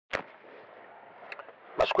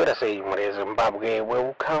Masquera say Zimbabwe,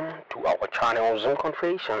 welcome to our channel Zoom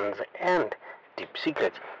Confessions and Deep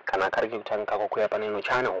Secrets. Kana kariki kutanga kwa paneno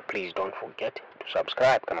channel, please don't forget to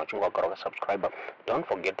subscribe. Kama chunga kwa subscriber, don't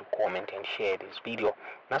forget to comment and share this video.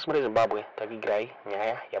 Nasmure Zimbabwe takigrai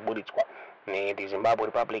nyaya ya buditswa ne the Zimbabwe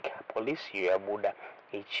Republic Police ya buda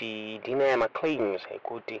ichi deny ma claims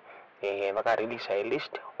ekuti vaka release a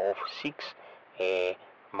list of 6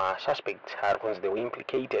 ma suspects they were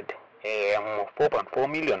implicated 4.4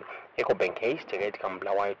 million YeEcobank case chakaita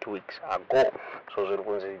Bulawayo 2 weeks ago. So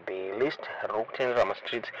the list rokutenza ma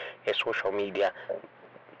streets social media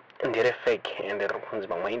and they're fake and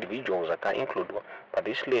the individuals that are included, but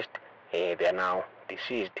this list they are now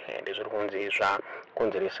deceased and there's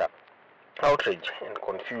outrage and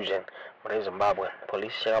confusion muri Zimbabwe.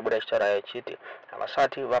 Police chakabuda chitara chiti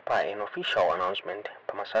avasati vapa an official announcement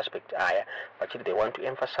pama suspect aya vachiti they want to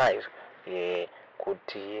emphasize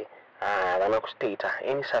kuti vana kustate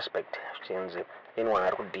any suspect since anyone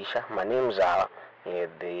ari kudisha names ava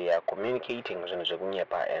they are communicating zvinhu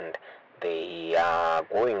zvekunyepa and they are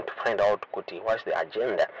going to find out kuti what's the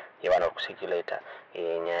agenda yevana vari kucirculata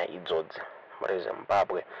nyaya idzodzi muri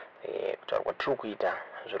Zimbabwe. Kutaura kwatiri kuita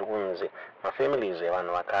zviri kunzi mafamilies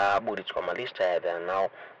evanhu vakaburitswa malist aya they are now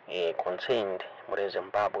concerned muri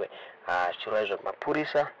Zimbabwe. Zvichireva izvo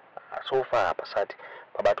mapurisa so far hapasati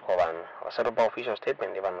pabatwa vanhu, vasati pa official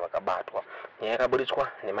statement yevanhu vakabatwa. Nyaya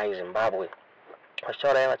yakaburitswa nemai Zimbabwe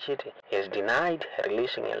vachitaura vachiti has denied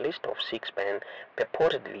releasing a list of 6 men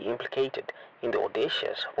purportedly implicated in the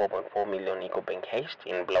audacious 4.4 million YeEcobank heist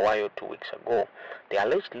in Bulawayo 2 weeks ago. The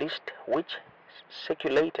alleged list, which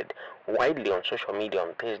circulated widely on social media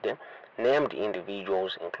on Thursday, named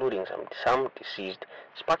individuals including some deceased,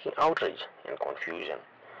 sparking outrage and confusion.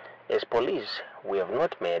 As police, we have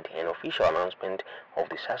not made an official announcement of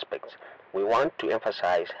the suspects. We want to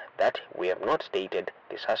emphasize that we have not stated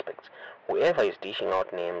the suspects. Whoever is dishing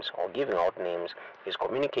out names or giving out names is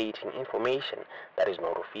communicating information that is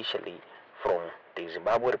not officially from the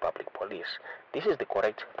Zimbabwe Republic Police. This is the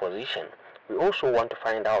correct position. We also want to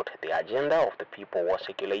find out the agenda of the people who are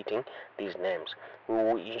circulating these names. We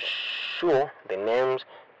will ensure the names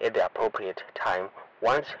at the appropriate time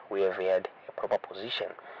once we have had a proper position,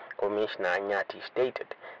 Commissioner Nyati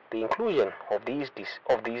stated. The inclusion of these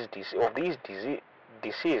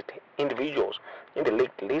deceased individuals in the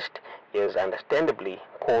leaked list has understandably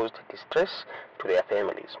caused distress to their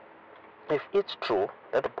families. If it's true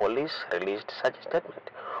that the police released such a statement,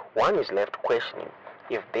 one is left questioning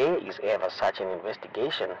if there is ever such an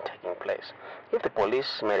investigation taking place. If the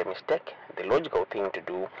police made a mistake, the logical thing to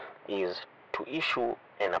do is to issue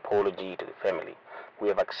an apology to the family. We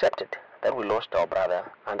have accepted that we lost our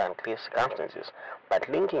brother under unclear circumstances, but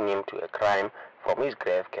linking him to a crime from his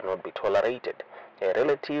grave cannot be tolerated. A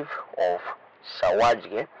relative of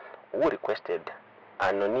Sawajye, who requested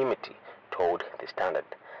anonymity, told the Standard.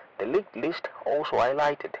 The leaked list also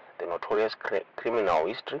highlighted the notorious criminal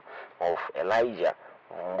history of Elijah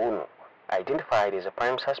Vumbunu, identified as a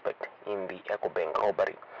prime suspect in the YeEcobank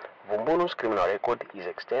robbery. Vumbunu's criminal record is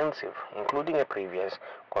extensive, including a previous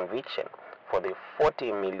conviction for the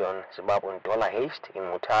 $40 million Zimbabwean heist in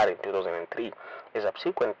Mutare in 2003, a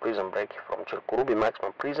subsequent prison break from Chirkurubi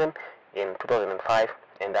Maximum Prison in 2005,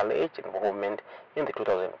 and alleged involvement in the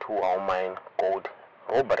 2002 Mine gold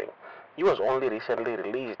robbery. He was only recently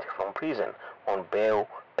released from prison on bail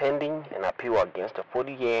pending an appeal against a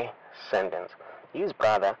 40-year sentence. His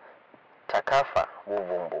brother, Takafa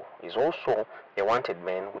Vuvumbu, is also a wanted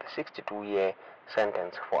man with a 62-year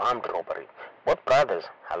sentence for armed robbery. Both brothers,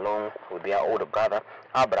 along with their older brother,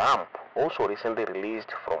 Abraham, also recently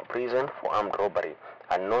released from prison for armed robbery,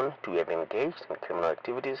 are known to have engaged in criminal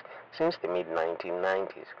activities since the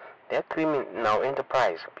mid-1990s. Their criminal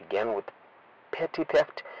enterprise began with petty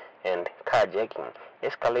theft and carjacking,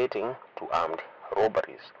 escalating to armed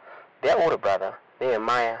robberies. Their older brother,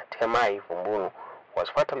 Nehemiah Temai Vumbunu, was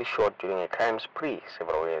fatally shot during a crime spree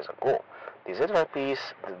several years ago. The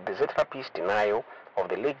ZRP's denial of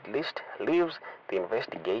the leaked list leaves the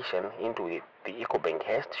investigation into the YeEcobank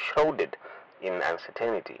heist shrouded in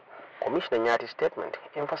uncertainty. Commissioner Nyati's statement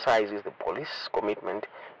emphasizes the police's commitment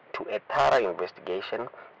to a thorough investigation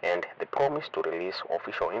and the promise to release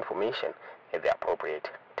official information at the appropriate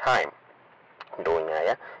time. Ndo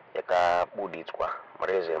nyaya yakabuditswa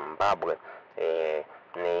muri Zimbabwe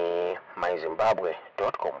ne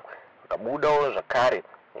myzimbabwe.com vakabudawo zvakare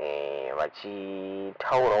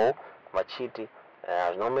vachitaurawo vachiti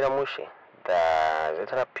zvinomira mushe the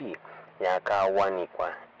ZRP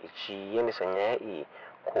yakawanikwa ichiendesa nyaya iyi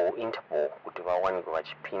kuInterpol kuti vawanikwe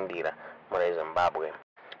vachipindira muri Zimbabwe.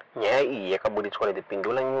 Nyaya iyi yakabuditswa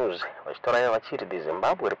neThePindula News vachitora vachiti the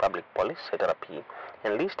Zimbabwe Republic Police ZRP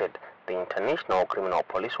enlisted the International Criminal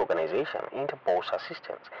Police Organization Interpol's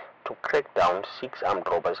assistance to crack down 6 armed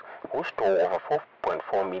robbers who stole over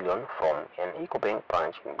 4.4 million from an EcoBank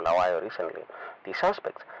branch in Bulawayo recently. The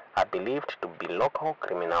suspects are believed to be local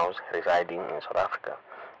criminals residing in South Africa.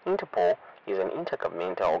 Interpol is an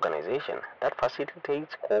intergovernmental organization that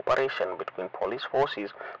facilitates cooperation between police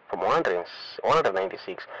forces from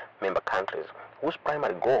 196 member countries, whose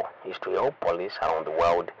primary goal is to help police around the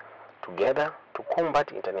world together to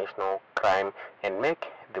combat international crime and make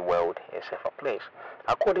the world a safer place.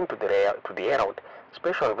 According to the Herald,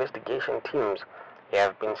 special investigation teams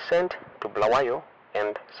have been sent to Bulawayo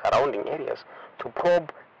and surrounding areas to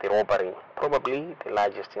probe the robbery, probably the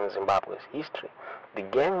largest in Zimbabwe's history. The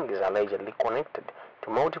gang is allegedly connected to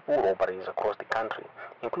multiple robberies across the country,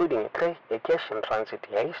 including a cash-in-transit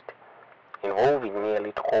heist involving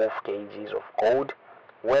nearly 12 kgs of gold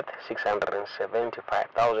worth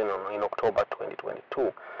 $675,000 in October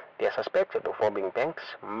 2022. They are suspected of robbing banks,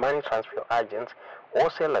 money transfer agents,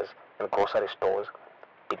 wholesalers, and grocery stores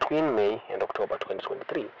between May and October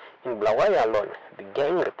 2023. In Bulawayo alone, the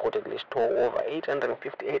gang reportedly stole over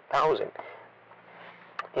 $858,000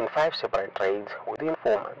 in 5 separate raids within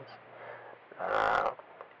 4 months.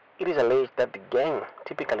 It is alleged that the gang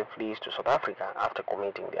typically flees to South Africa after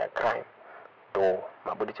committing their crime. Though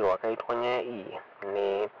mabuditiro wakaitwa nyaya iyi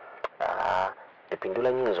ne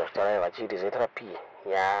ThePindula News vachitaura vachiti ZRP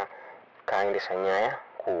yakaendesa nyaya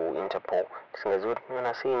kuInterpol. Tisingazivi kuti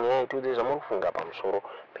munoona sei nyaya itudzi zvamuri kufunga pamusoro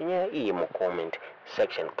penyaya iyi mucomment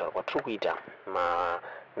section. Kutaura kwatiri kuita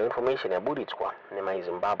neinformation yabuditswa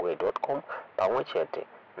nemaizimbabwe.com pamwe chete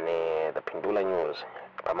neThePindula News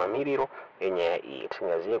pamamiriro enyaya iyi.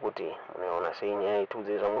 Tisingazive kuti munoona sei nyaya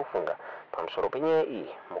itudzi zvamuri kufunga pamusoro penyaya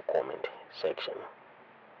iyi mucomment section.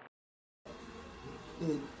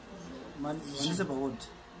 Mandisa about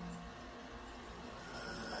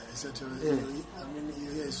I mean,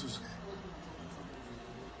 yes,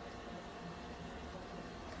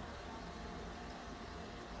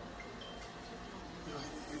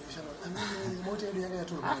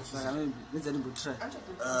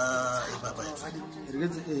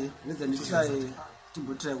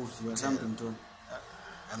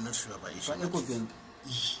 I'm not sure about EcoBank.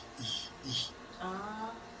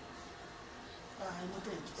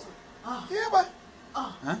 Yeah, but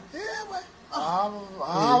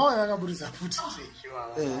yakabudisa futi.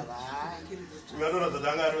 Uyatora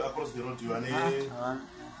zadanga across the road you ane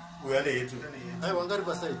uyane yetu. Hayi wangari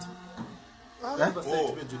pa site.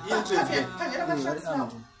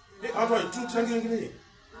 Auto itu changengile.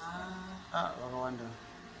 Wakawanda.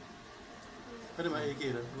 Kale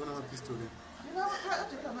maekera, ubona ma pistol.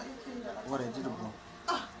 What I did bro.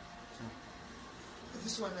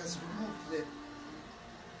 This one has removed the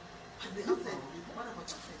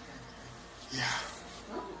yeah.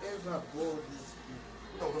 Whoever bought this.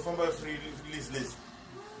 No, kufamba free list.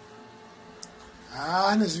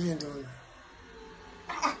 Nezvivendo.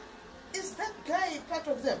 Is that guy part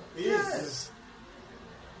of them? Yes.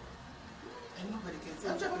 And nobody can say.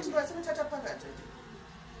 I'm talking to Tata Pagat.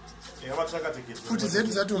 Futi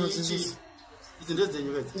zetu zatoro zizi.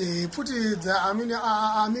 Futi I mean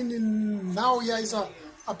now yaisa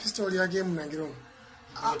a pistol ya game nangiro.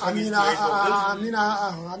 I mean, they are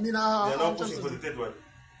now pushing for the third one.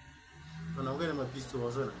 When I'm getting my pistol,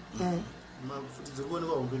 was on. My foot is the one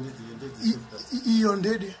who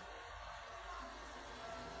ndede.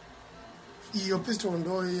 Iyo pistol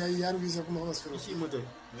ndo yaruvisa kuma hospital.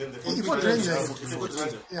 Ford Ranger.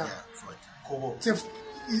 Yeah.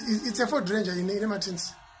 It's a Ford Ranger in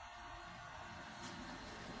Martins.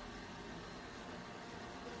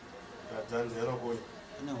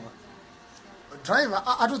 Driver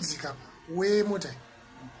atodzika we mota.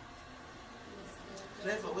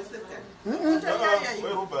 Driver, what's that guy?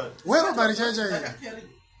 Where Robbery chacha here?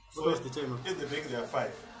 What was the time? In the bank there are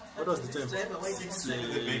 5. What was the time? Driver, why is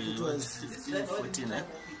It was 1514.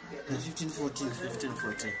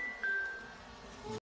 1514.